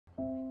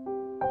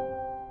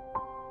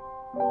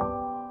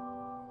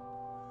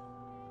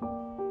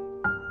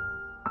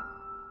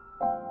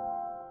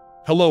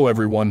Hello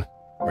everyone.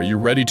 Are you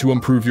ready to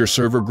improve your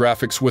server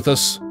graphics with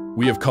us?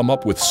 We have come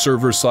up with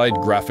server-side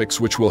graphics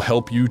which will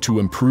help you to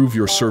improve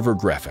your server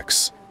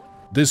graphics.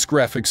 This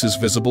graphics is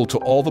visible to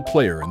all the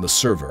player in the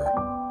server.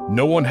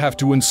 No one have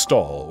to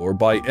install or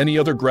buy any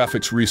other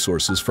graphics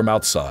resources from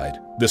outside.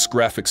 This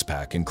graphics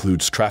pack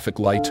includes traffic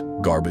light,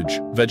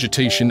 garbage,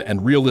 vegetation,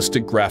 and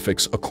realistic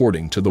graphics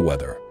according to the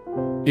weather.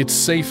 It's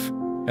safe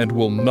and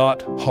will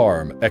not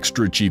harm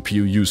extra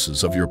GPU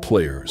uses of your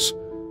players,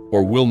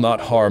 or will not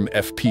harm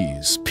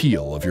FP's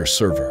peel of your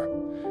server.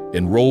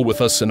 Enroll with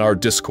us in our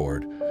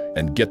Discord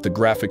and get the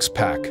graphics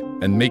pack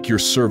and make your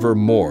server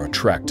more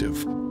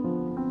attractive.